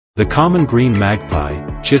The common green magpie,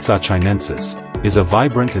 Cissa chinensis, is a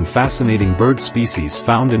vibrant and fascinating bird species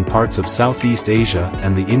found in parts of Southeast Asia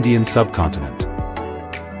and the Indian subcontinent.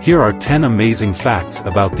 Here are 10 amazing facts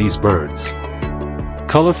about these birds.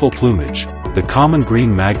 Colorful plumage. The common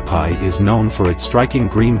green magpie is known for its striking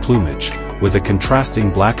green plumage, with a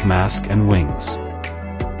contrasting black mask and wings.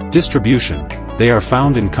 Distribution. They are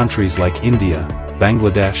found in countries like India,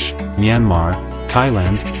 Bangladesh, Myanmar,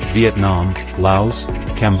 Thailand, Vietnam, Laos,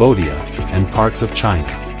 Cambodia, and parts of China.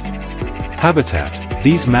 Habitat.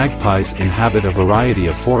 These magpies inhabit a variety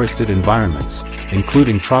of forested environments,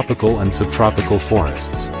 including tropical and subtropical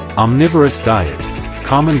forests. Omnivorous diet.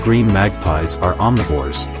 Common green magpies are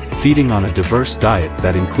omnivores, feeding on a diverse diet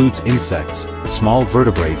that includes insects, small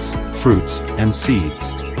vertebrates, fruits, and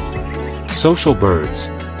seeds. Social birds.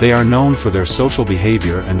 They are known for their social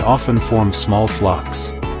behavior and often form small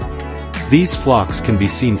flocks. These flocks can be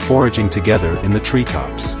seen foraging together in the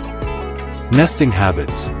treetops. Nesting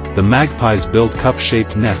habits. The magpies build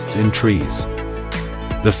cup-shaped nests in trees.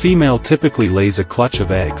 The female typically lays a clutch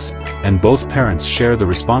of eggs, and both parents share the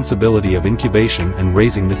responsibility of incubation and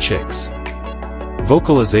raising the chicks.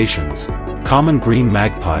 Vocalizations. Common green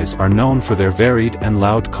magpies are known for their varied and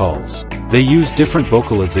loud calls. They use different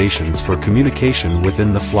vocalizations for communication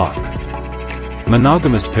within the flock.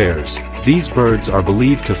 Monogamous pairs. These birds are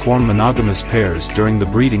believed to form monogamous pairs during the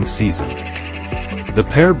breeding season. The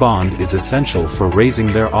pair bond is essential for raising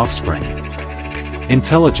their offspring.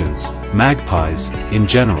 Intelligence. Magpies, in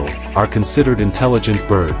general, are considered intelligent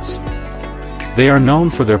birds. They are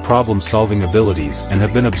known for their problem-solving abilities and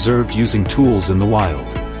have been observed using tools in the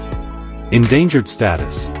wild. Endangered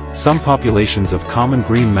status. Some populations of common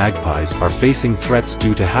green magpies are facing threats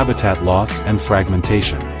due to habitat loss and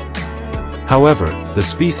fragmentation. However, the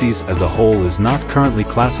species as a whole is not currently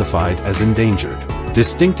classified as endangered.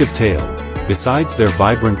 Distinctive tail. Besides their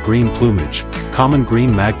vibrant green plumage, common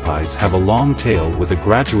green magpies have a long tail with a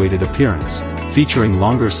graduated appearance, featuring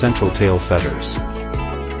longer central tail feathers.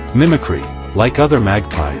 Mimicry. Like other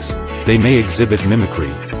magpies, they may exhibit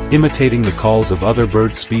mimicry, imitating the calls of other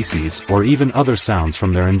bird species or even other sounds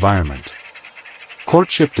from their environment.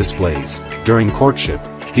 Courtship displays. During courtship,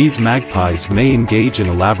 these magpies may engage in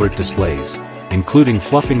elaborate displays, including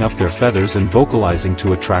fluffing up their feathers and vocalizing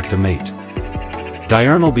to attract a mate.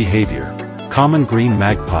 Diurnal behavior. Common green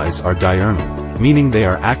magpies are diurnal, meaning they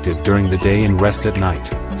are active during the day and rest at night.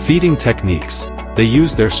 Feeding techniques. They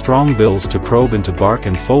use their strong bills to probe into bark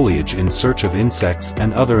and foliage in search of insects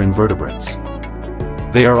and other invertebrates.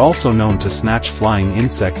 They are also known to snatch flying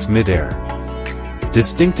insects mid-air.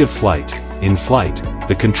 Distinctive flight. In flight,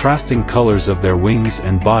 the contrasting colors of their wings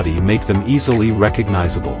and body make them easily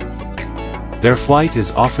recognizable. Their flight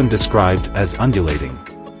is often described as undulating.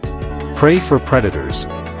 Prey for predators.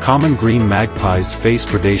 Common green magpies face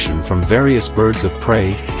predation from various birds of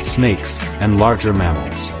prey, snakes, and larger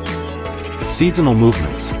mammals. Seasonal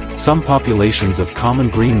movements. Some populations of common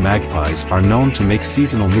green magpies are known to make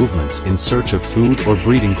seasonal movements in search of food or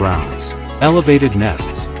breeding grounds. Elevated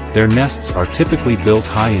nests. Their nests are typically built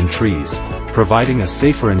high in trees, providing a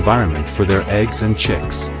safer environment for their eggs and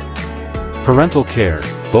chicks. Parental care.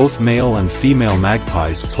 Both male and female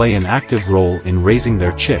magpies play an active role in raising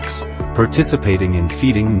their chicks, participating in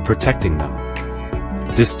feeding and protecting them.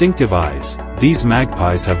 Distinctive eyes. These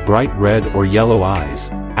magpies have bright red or yellow eyes,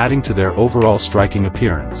 adding to their overall striking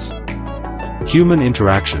appearance. Human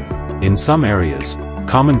interaction. In some areas,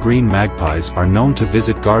 common green magpies are known to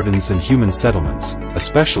visit gardens and human settlements,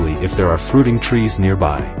 especially if there are fruiting trees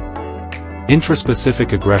nearby.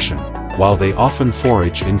 Intraspecific aggression. While they often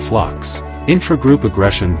forage in flocks, intragroup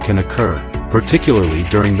aggression can occur, particularly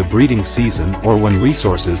during the breeding season or when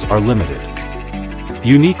resources are limited.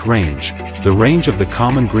 Unique range. The range of the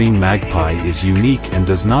common green magpie is unique and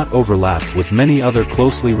does not overlap with many other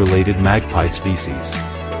closely related magpie species.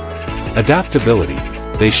 Adaptability.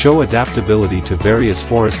 They show adaptability to various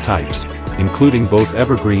forest types, including both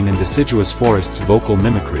evergreen and deciduous forests. Vocal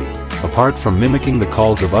mimicry. Apart from mimicking the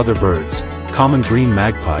calls of other birds, common green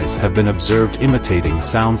magpies have been observed imitating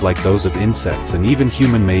sounds like those of insects and even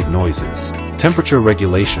human-made noises. Temperature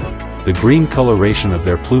regulation. The green coloration of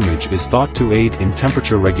their plumage is thought to aid in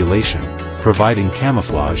temperature regulation, providing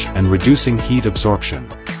camouflage and reducing heat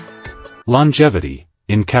absorption. Longevity.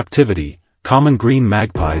 In captivity, common green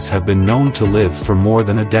magpies have been known to live for more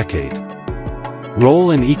than a decade.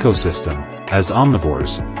 Role in ecosystem. As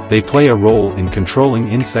omnivores, they play a role in controlling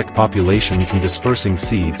insect populations and dispersing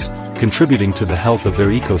seeds, contributing to the health of their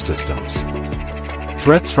ecosystems.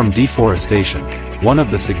 Threats from deforestation. One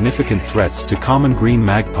of the significant threats to common green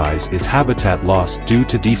magpies is habitat loss due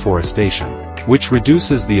to deforestation. which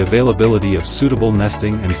reduces the availability of suitable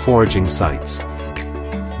nesting and foraging sites.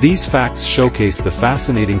 These facts showcase the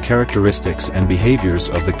fascinating characteristics and behaviors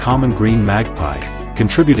of the common green magpie,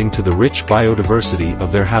 contributing to the rich biodiversity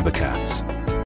of their habitats.